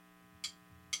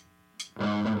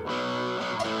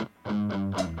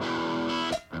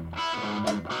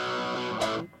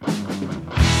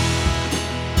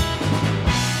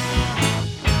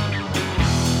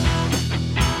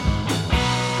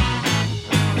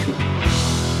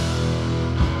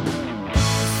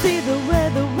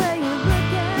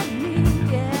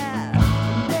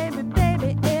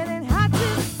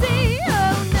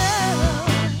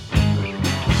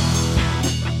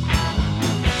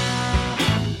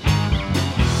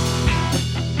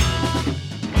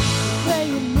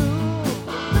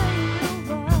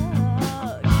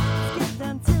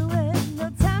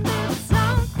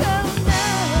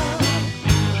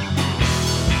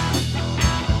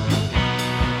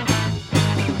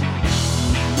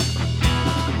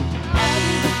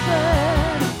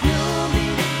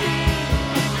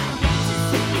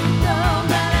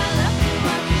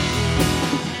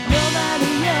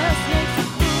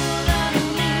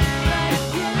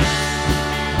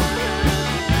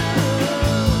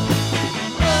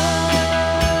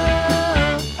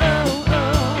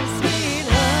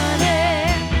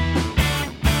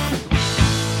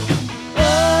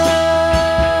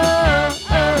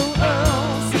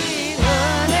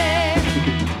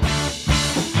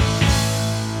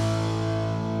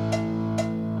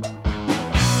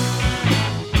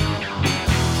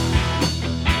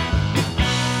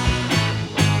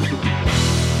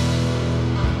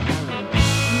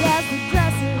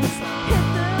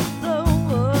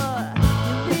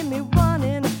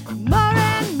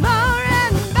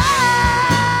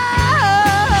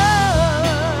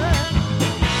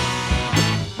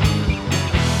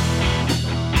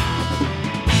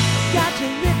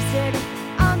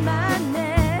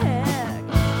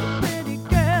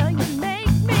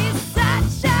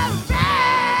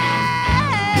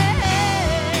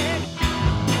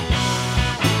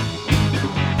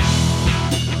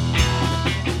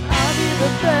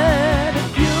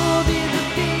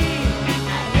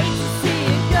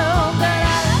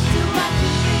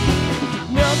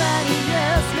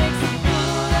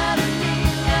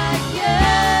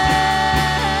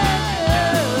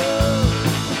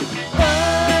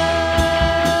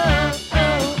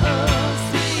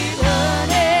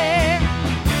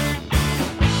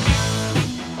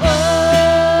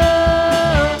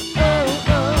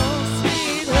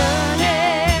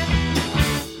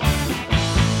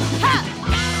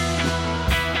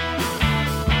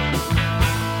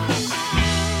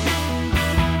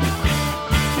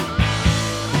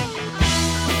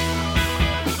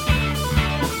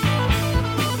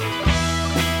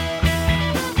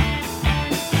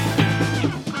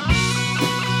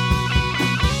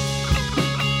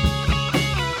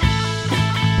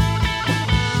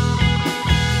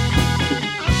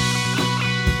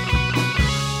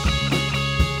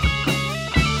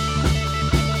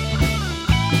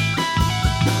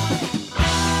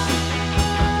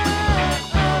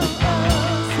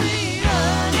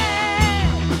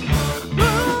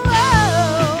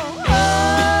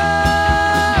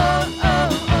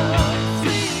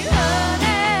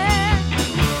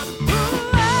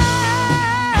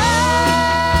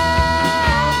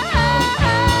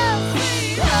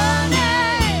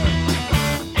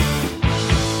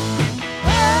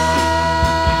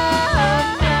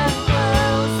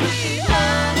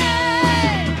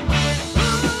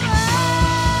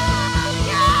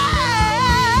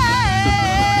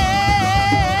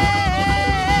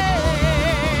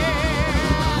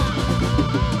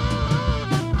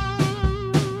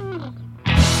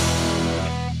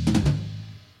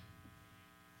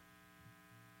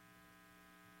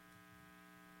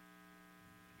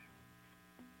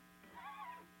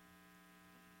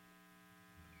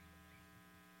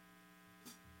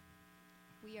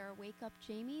We are Wake Up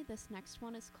Jamie. This next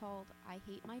one is called I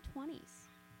Hate My 20s.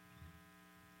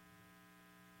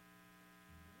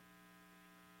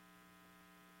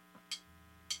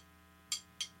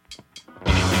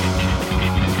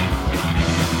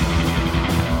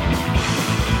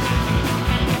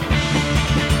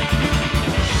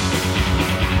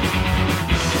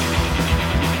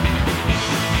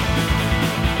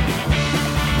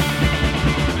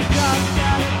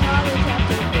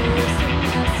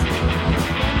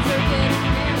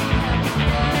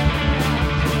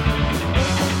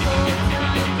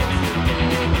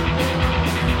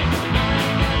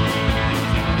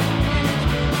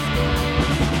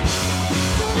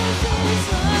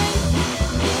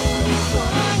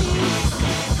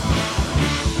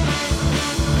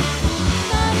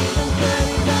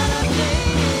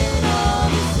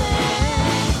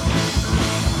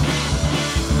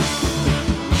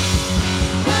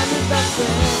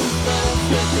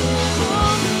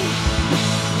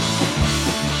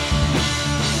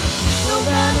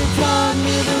 Nobody taught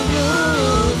me the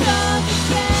rules of the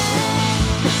game.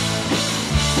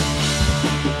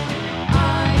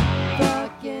 I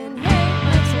fucking hate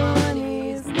my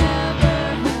 20s. Never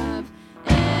have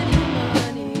any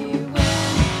money.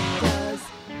 When does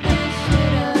this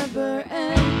shit ever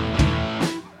end?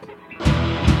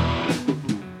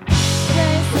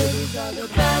 They say these are the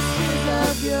best years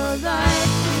of your life.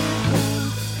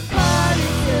 You can party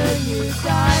till you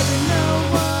die, but no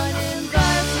one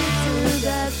invites you to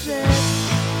that shit.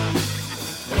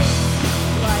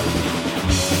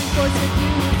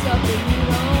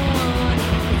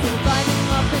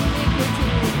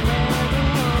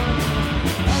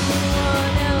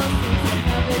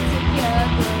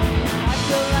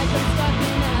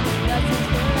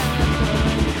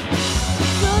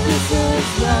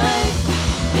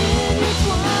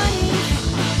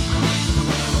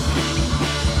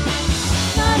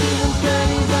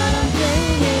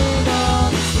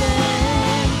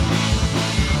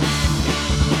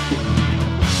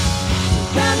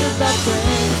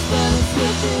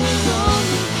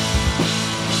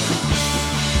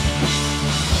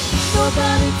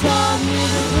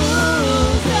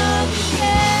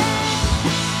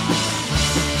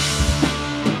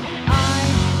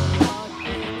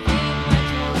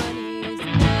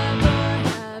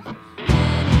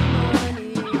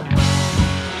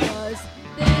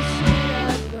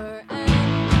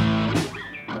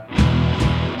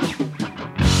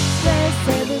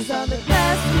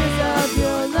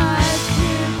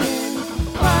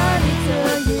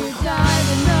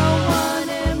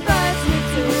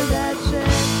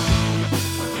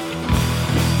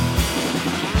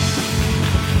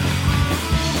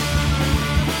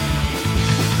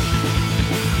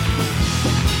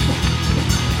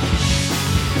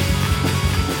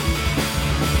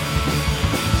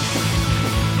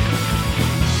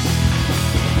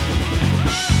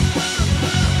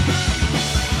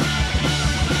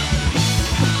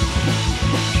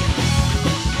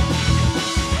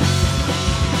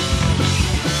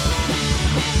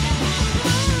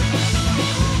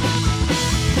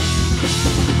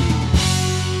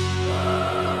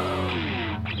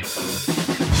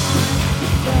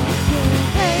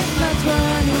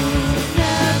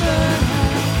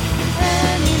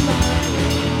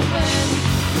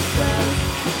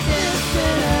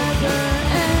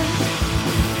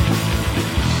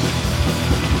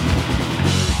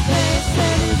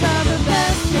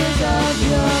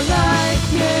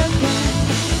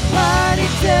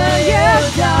 Till you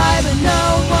die, but no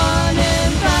one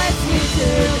invites you to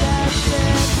that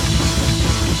shit.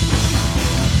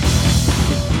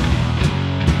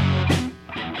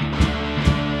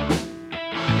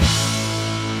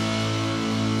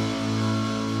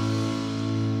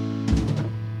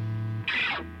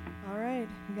 All right,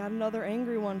 we got another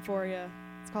angry one for you.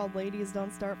 It's called Ladies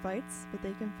Don't Start Fights, but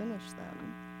they can finish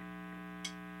them.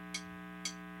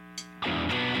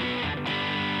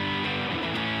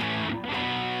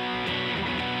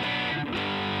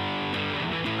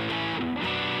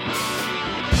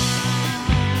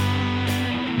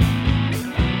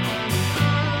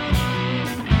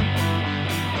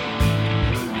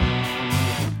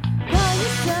 Call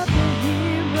yourself a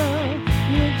hero,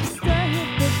 you're just a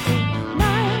hypocrite.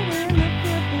 Mired in the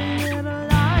filthy little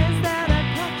lies that I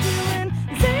caught you in.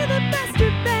 Say the best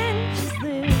revenge is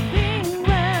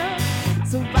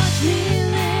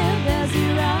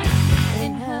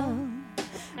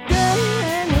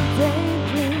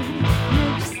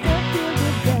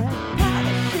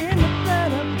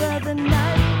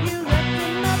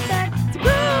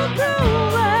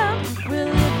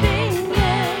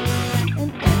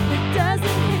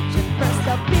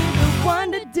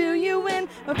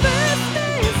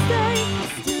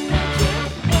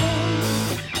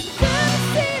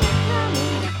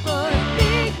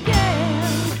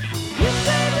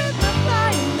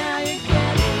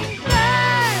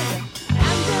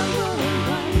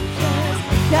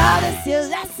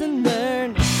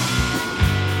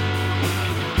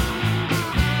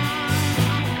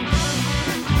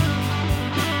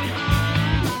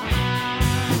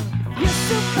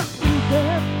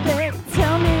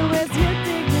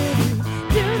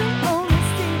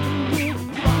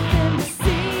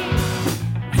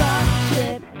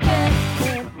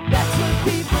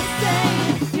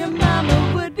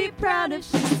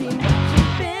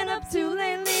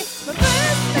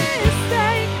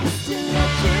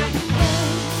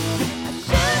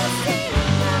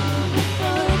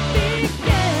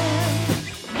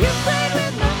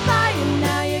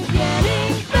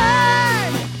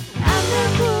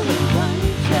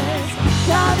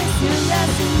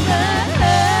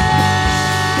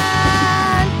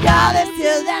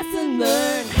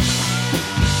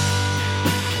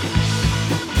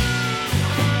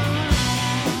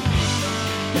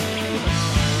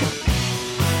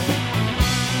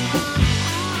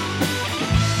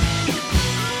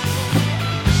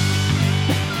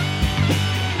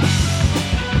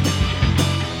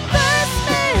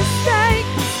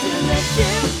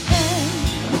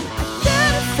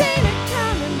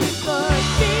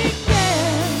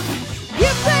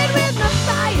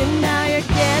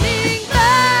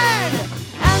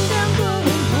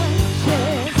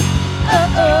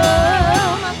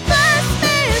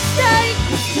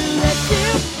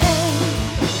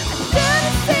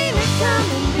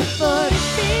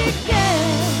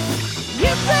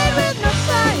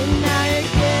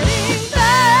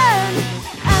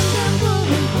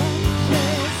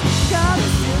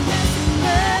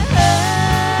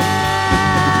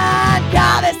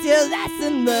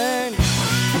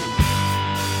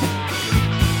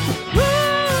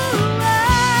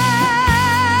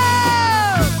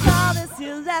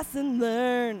lesson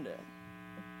learned.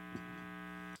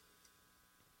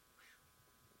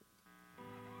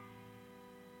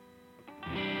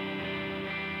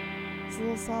 It's a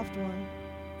little soft one.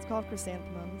 It's called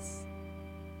Chrysanthemums.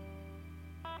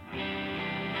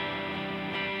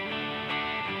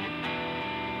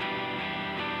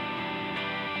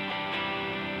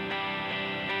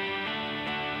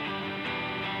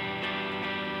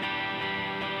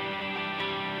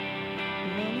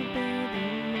 Wanna bathe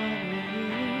in water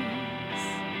lilies,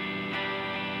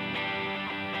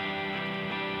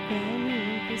 crown you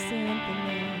in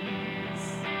chrysanthemums,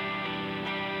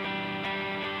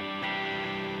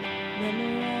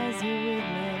 memorize you with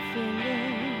my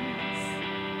fingers.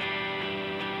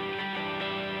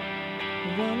 I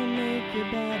wanna make your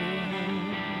body hum,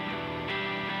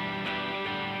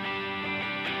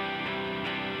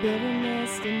 build a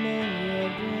nest among your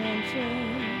branches.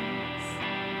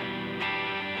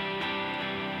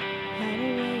 Hide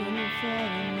away in your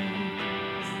fallen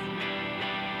leaves.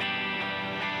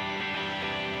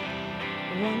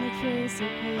 I wanna trace your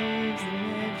curves and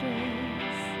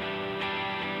edges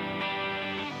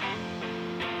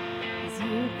as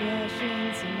you crash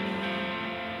into me.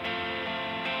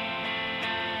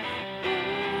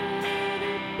 Would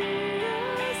it be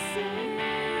a sin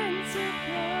to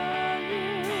call you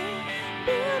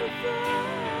beautiful,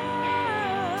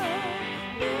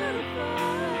 beautiful?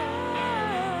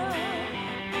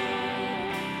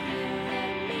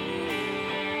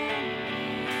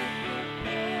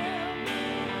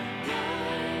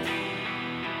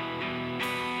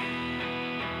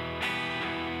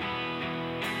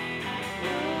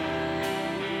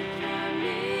 Would you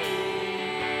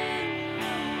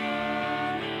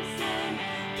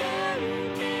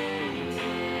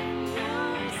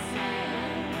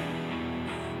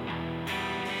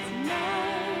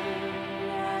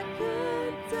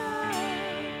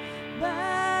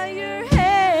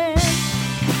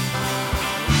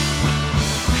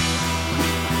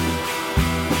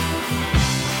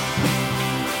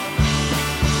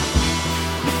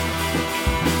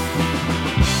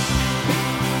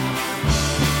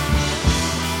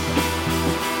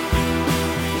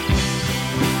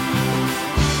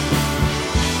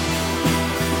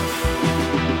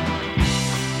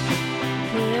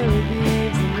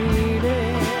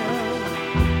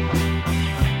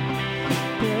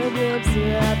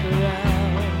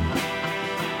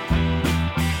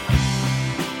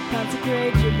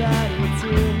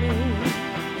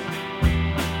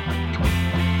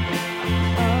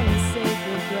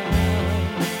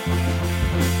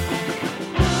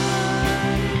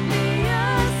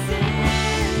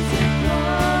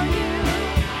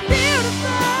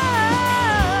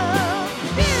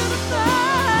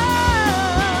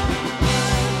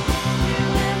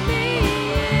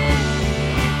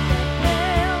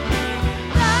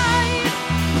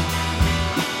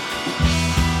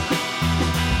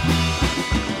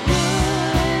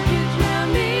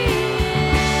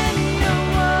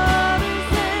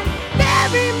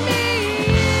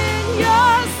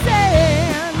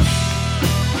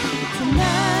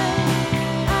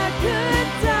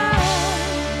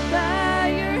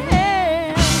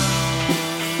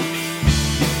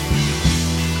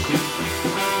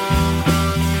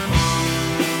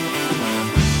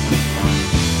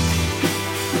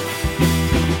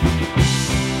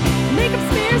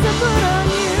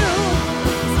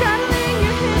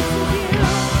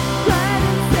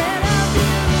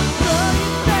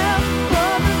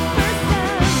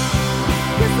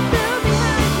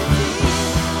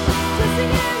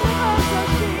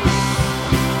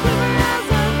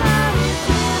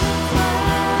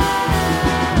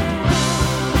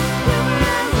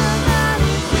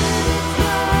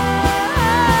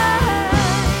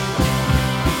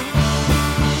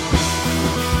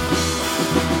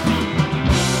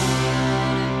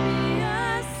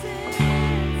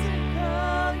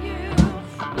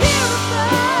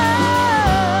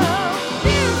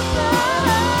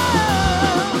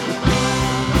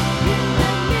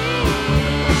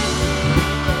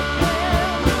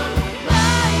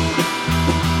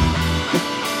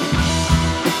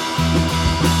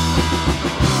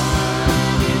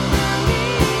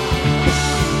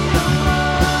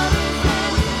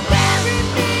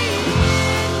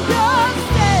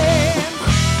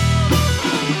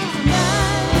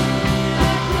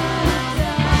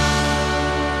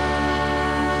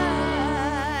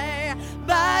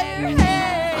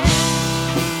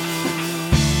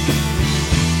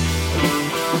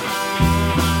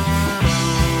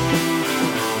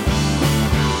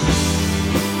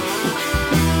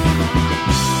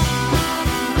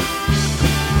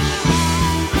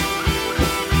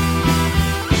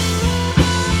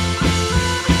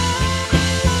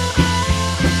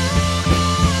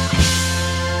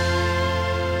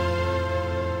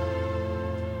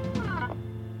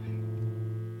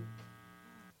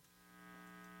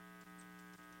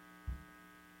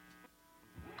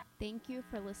Thank you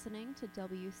for listening to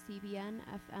WCBN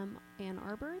FM Ann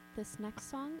Arbor. This next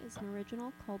song is an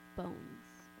original called Bones.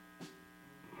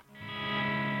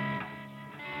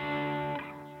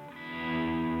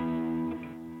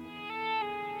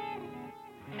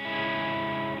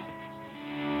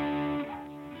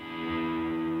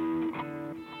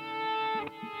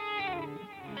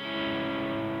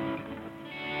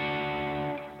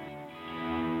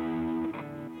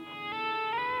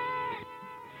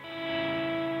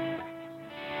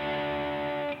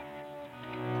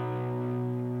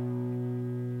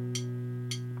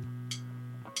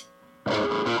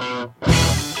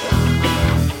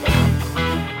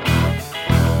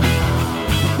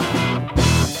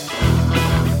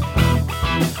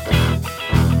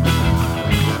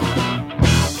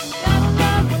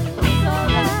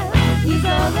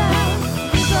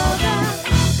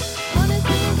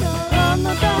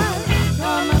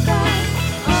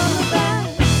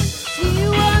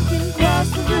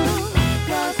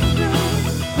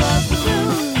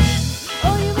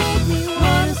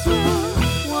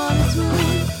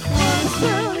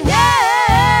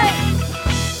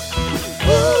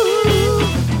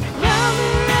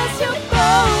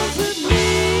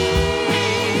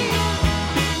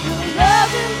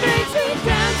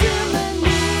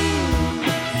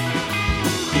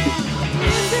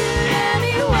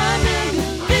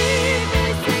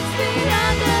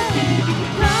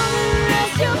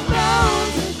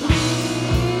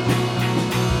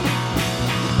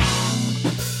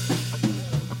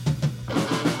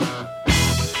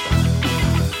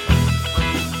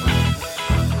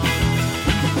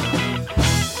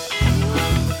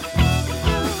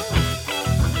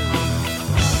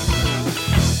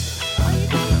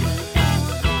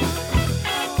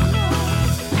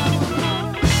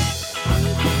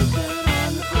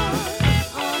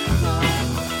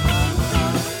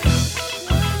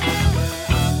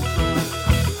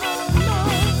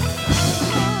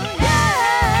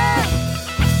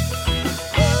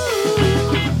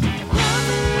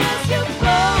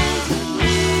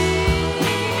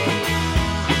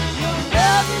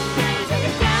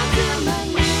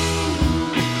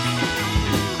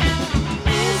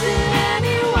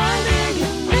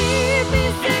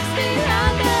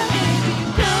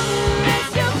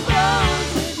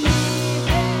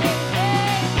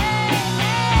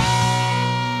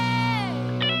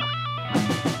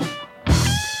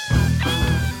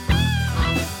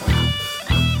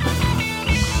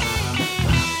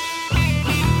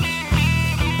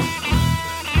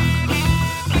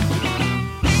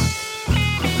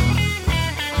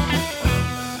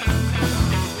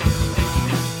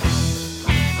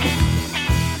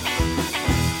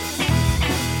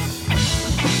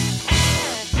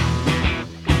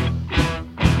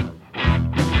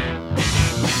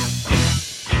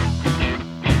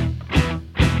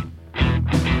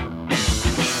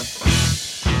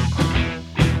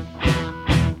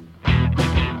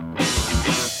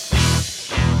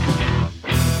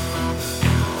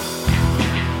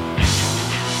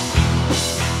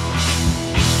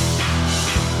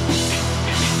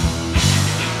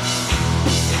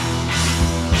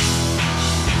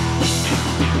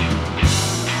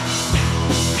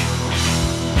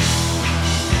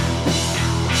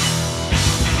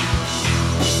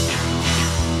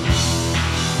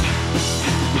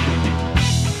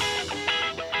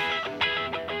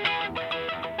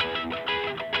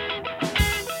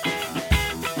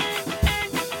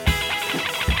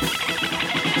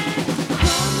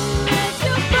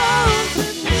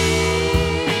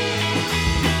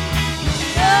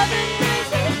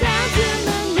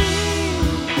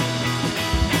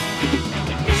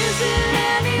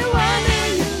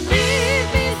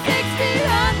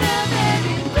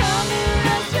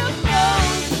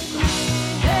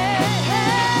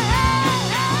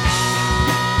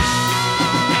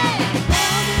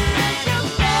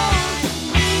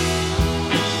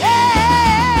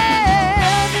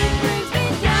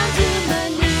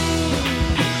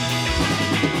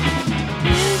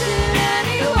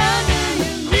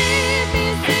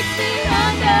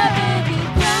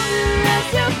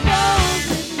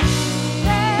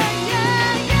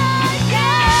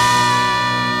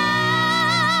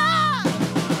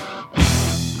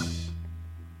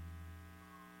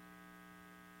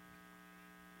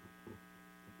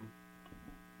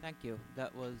 Thank you. This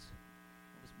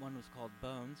one was called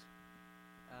Bones,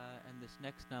 and this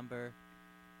next number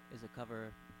is a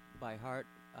cover by Heart.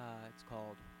 It's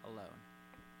called Alone.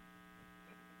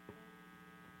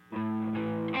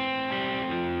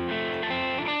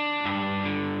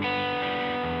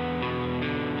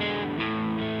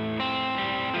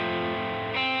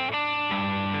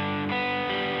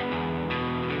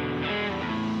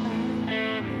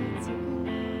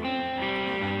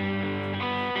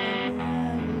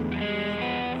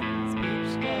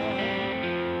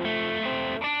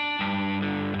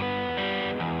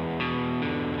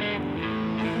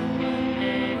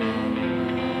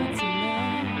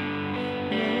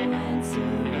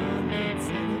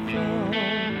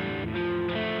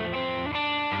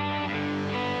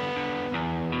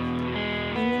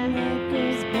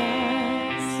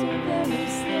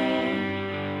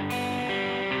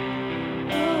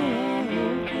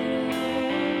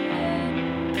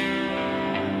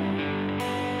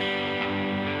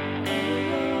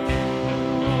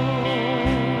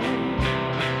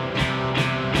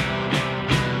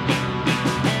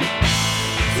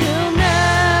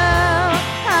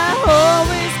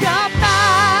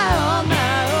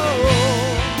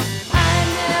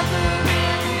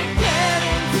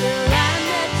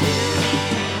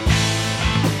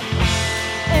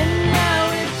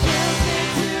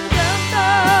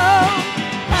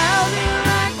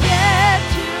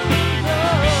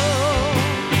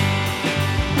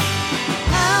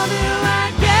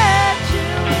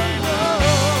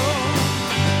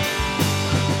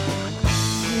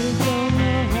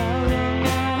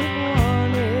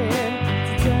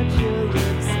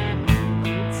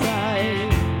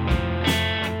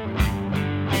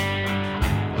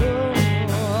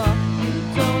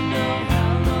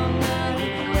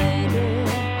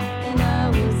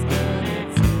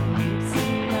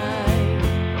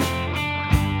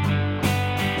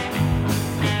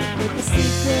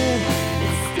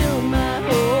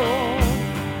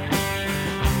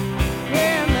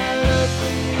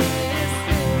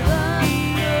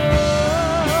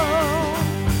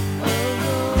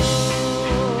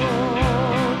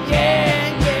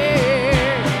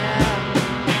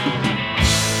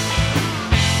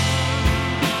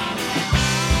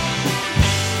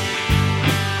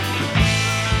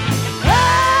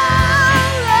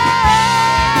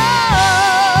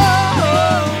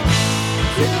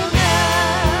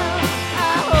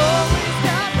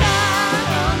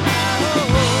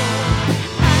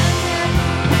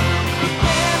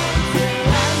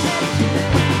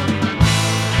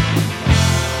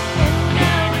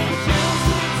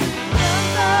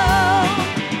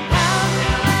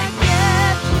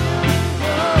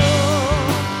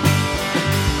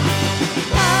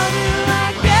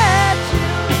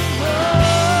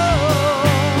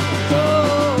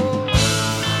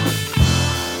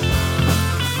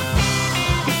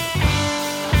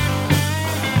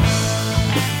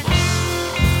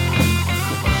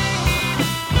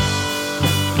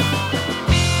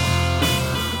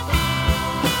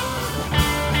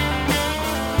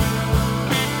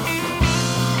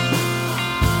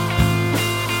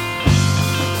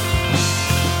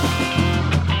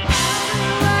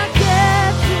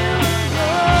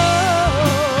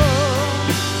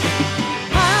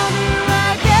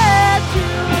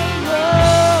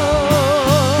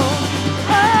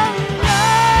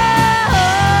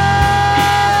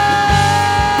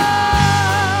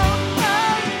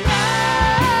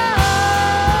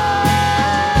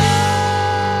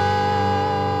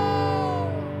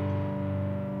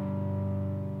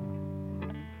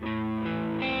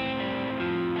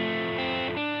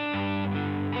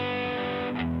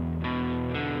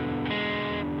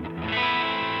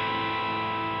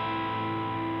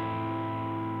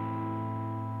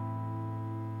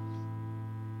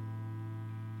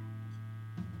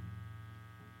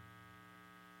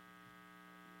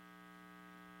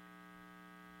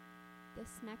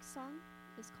 This next song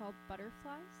is called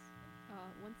Butterflies.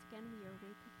 Once again, we are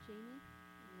Wake Up Jamie,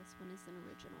 and this one is an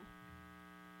original.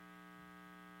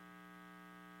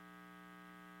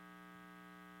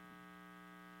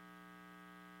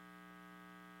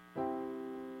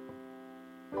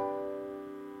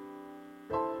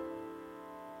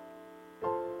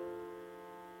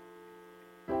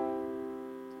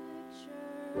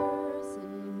 Pictures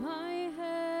in my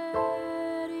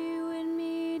head, you and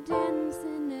me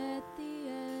dancing at the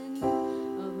end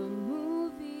of a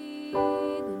movie.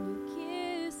 Then you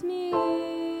kiss me.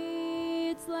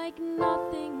 It's like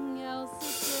nothing else.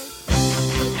 It's just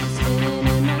puts a spin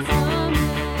in my stomach.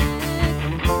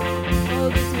 Oh,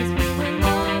 this must be when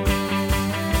love is.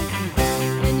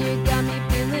 And you got me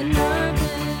feeling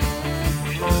nervous,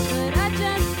 but I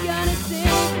just gotta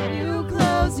say, you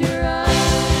close your eyes.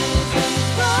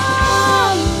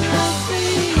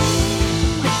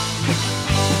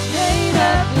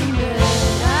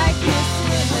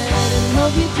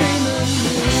 Hope you dream of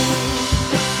me.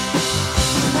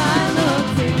 I look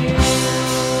for you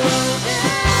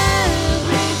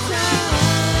every time.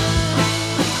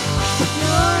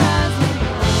 Your eyes are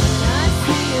gone. I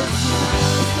see a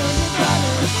smile, so the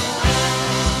butterflies.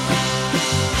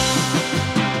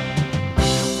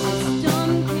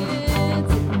 Dumb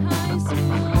kids in high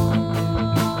school,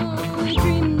 we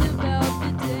dreamed about the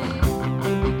day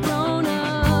we'd be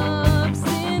grown-ups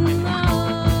in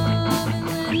love, and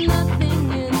let nothing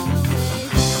in the way.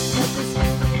 But this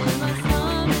feeling in my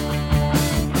stomach,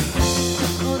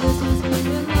 oh, this must be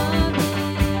what love is.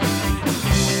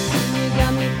 And you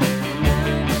got me feeling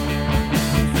nervous,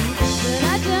 but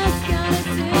I just gotta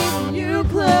say, you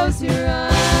close your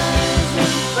eyes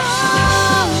and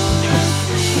fall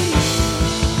asleep.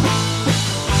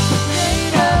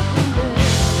 Laid up in bed,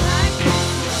 I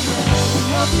kiss your head and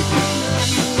hope you dream of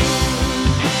me.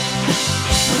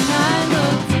 And I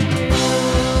look to you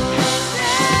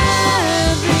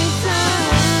every time.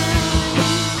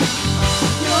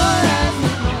 Your eyes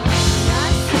are mine,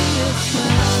 I see a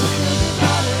smile, so the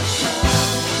butterflies.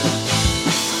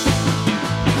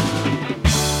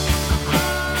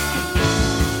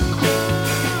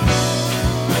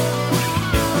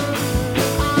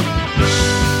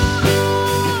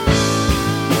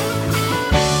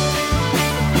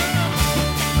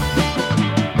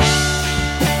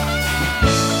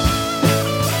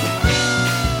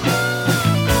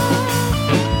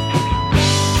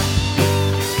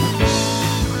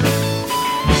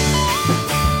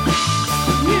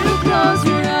 You close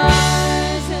your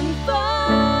eyes and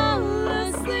fall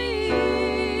asleep.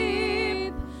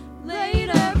 Laid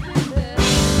up in bed,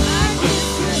 I kiss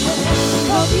your head and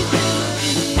hope you dream of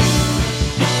me.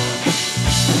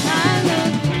 I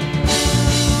look at you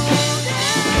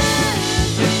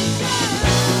every time.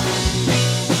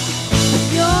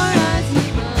 Your eyes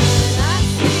meet mine, I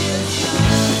see a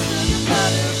smile, so the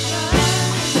butterflies.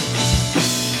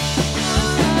 Your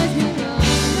eyes meet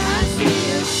mine, I see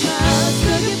a smile,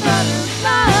 so the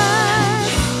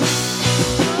butterflies.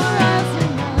 Your eyes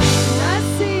meet mine, I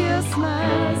see a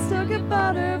smile, so the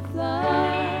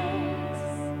butterflies.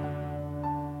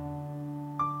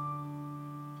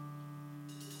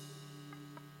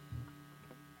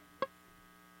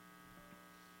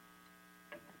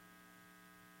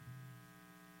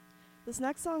 This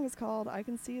next song is called I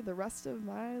Can See the Rest of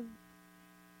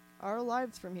Our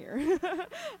Lives From Here.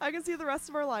 I can see the rest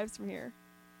of our lives from here.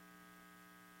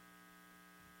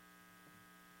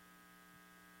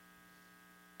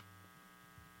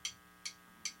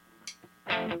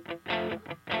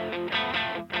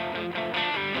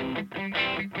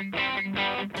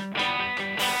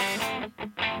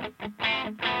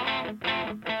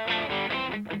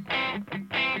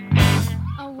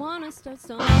 I wanna start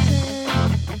something.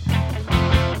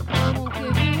 I won't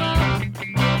give you up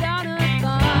without a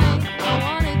fight. I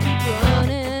wanna keep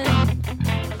running.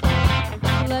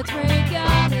 Let's break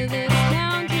out of this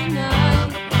town tonight.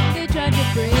 They tried to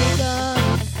break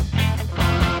us.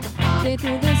 They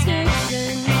threw the sticks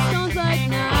and stones like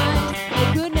knives. They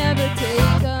could never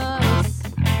take us.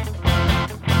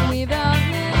 We've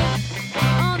outlived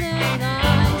all their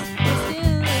lives. We're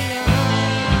still alive.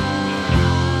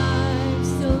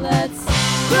 So let's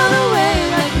run away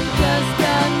like we just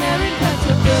got married. Catch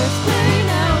a first plane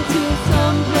out to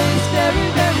someplace very,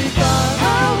 very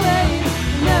far away.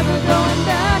 Never going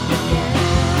back again.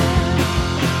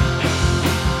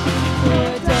 Throw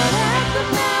a dart at the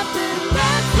map and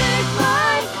let's say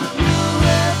fly.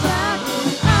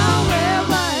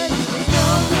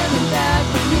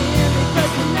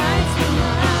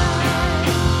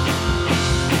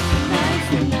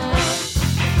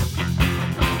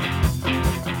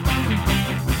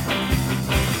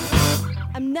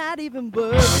 not even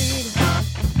worried.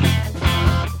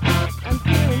 I'm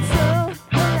feeling so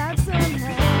alive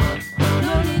somehow.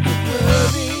 No need to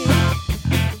worry.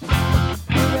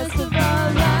 The rest of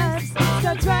our lives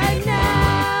starts right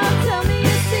now. Tell me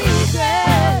your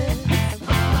secrets.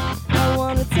 I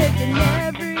wanna take in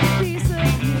every piece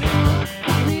of you.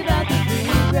 Leave out the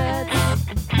regrets.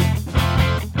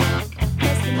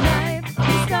 'Cause tonight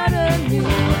we start anew.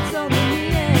 It's only me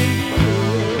and you.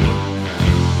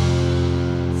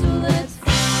 So let's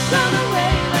run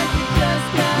away like we just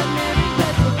got married.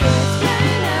 Catch the first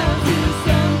train out to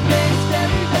some place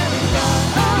very, very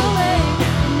far away.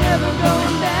 Never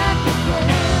going back again.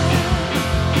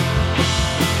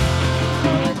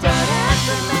 Throw a dart at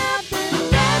the map and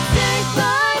let's take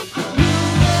flight. You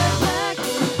wear black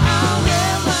and I'll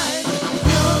wear white. There's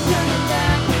no turning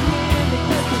back from here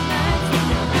because tonight's the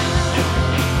night.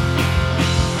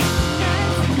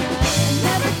 I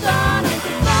never thought I'd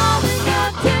be falling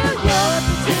up to your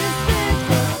persistence,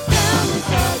 but tell me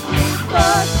something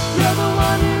before. You're the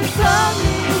one who told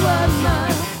me what my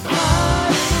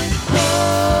heart is for.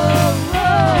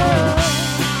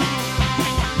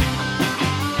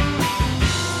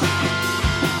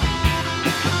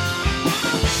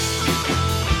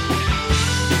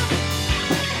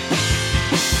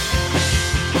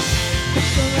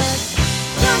 So let's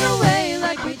run away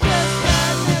like we just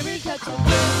got married. Catch a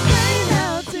first train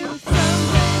out to some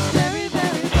place very,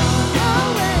 very far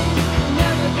away.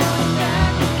 Never going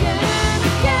back again,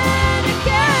 again,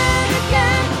 again,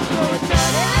 again. Throw a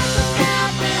dart at the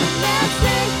map and let's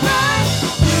take flight.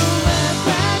 You wear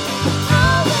black,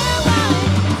 I'll wear white.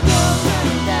 There's no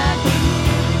turning back from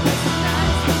here because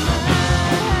tonight's the night.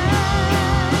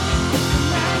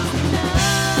 Tonight's the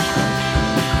night.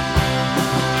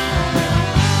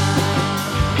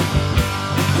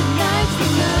 Tonight's the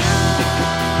night.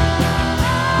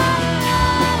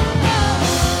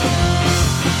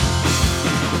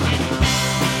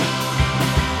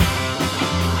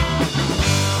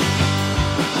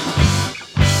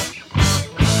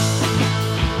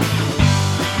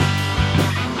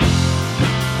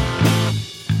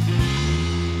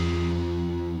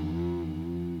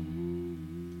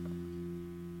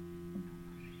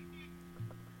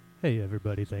 Hey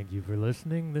everybody, thank you for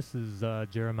listening. This is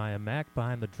Jeremiah Mack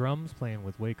behind the drums playing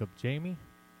with Wake Up Jamie.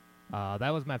 That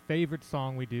was my favorite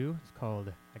song we do. It's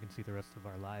called I Can See the Rest of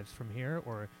Our Lives From Here,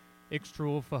 or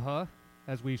Ixtrul Faha,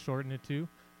 as we shorten it to.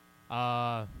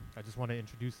 I just want to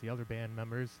introduce the other band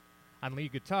members. On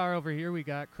lead guitar over here we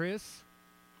got Chris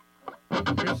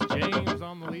James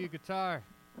on the lead guitar.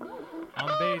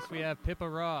 On bass we have Pippa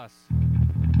Ross.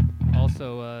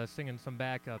 Also singing some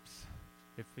backups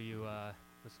if you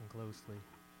listen closely.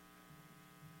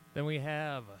 Then we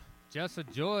have Jessa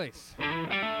Joyce on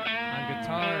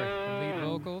guitar and lead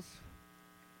vocals.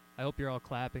 I hope you're all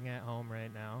clapping at home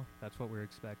right now. That's what we're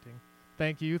expecting.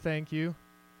 Thank you, thank you.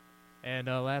 And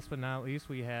last but not least,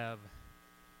 we have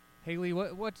Haley.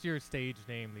 What's your stage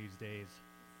name these days?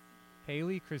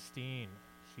 Haley Christine.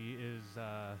 She is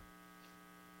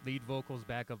lead vocals,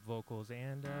 backup vocals,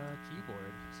 and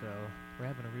keyboard. So we're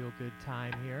having a real good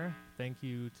time here. Thank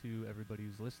you to everybody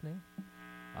who's listening.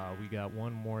 We got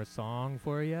one more song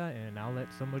for you, and I'll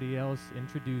let somebody else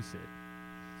introduce it.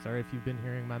 Sorry if you've been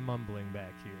hearing my mumbling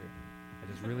back here. I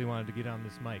just really wanted to get on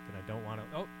this mic, and I don't want to...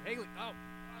 Oh, Haley! Oh,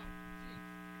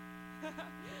 geez.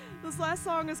 This last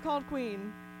song is called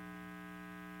Queen.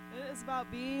 It is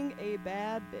about being a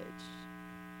bad bitch.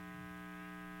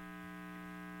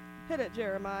 Hit it,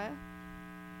 Jeremiah.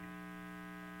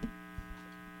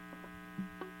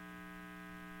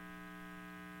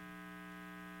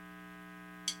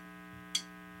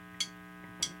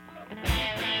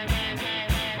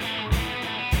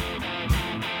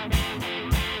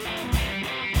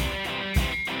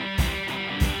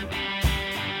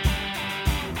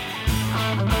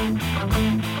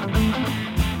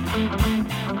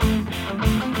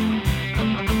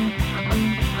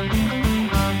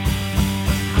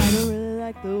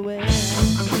 The way I'm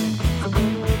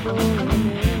vulnerable and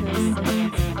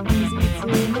innocent, easy to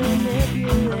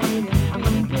manipulate and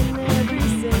weak in every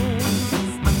sense.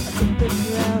 I took the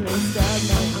crown and stabbed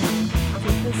my hand,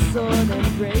 took the sword and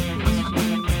break these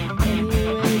chains.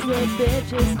 Anyways, the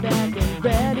bitch is back and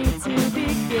ready to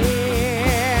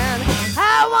begin. I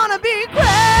wanna be great.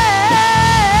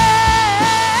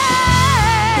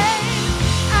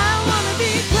 I wanna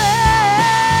be great.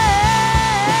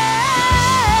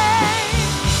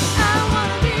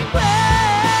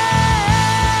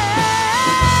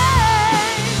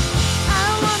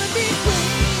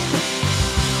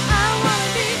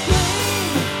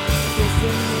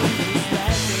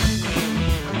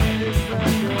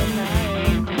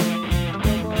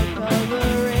 No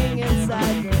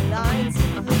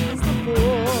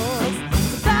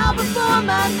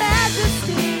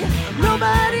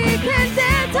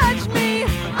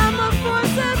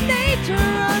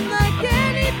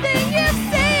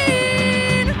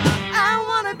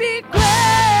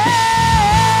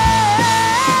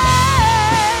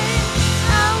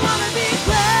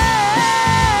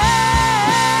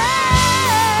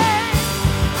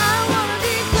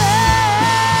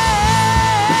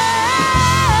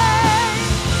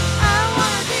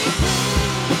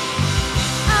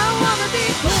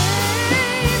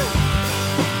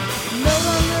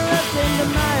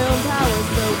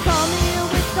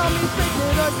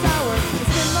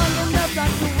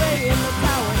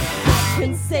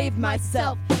save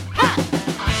myself.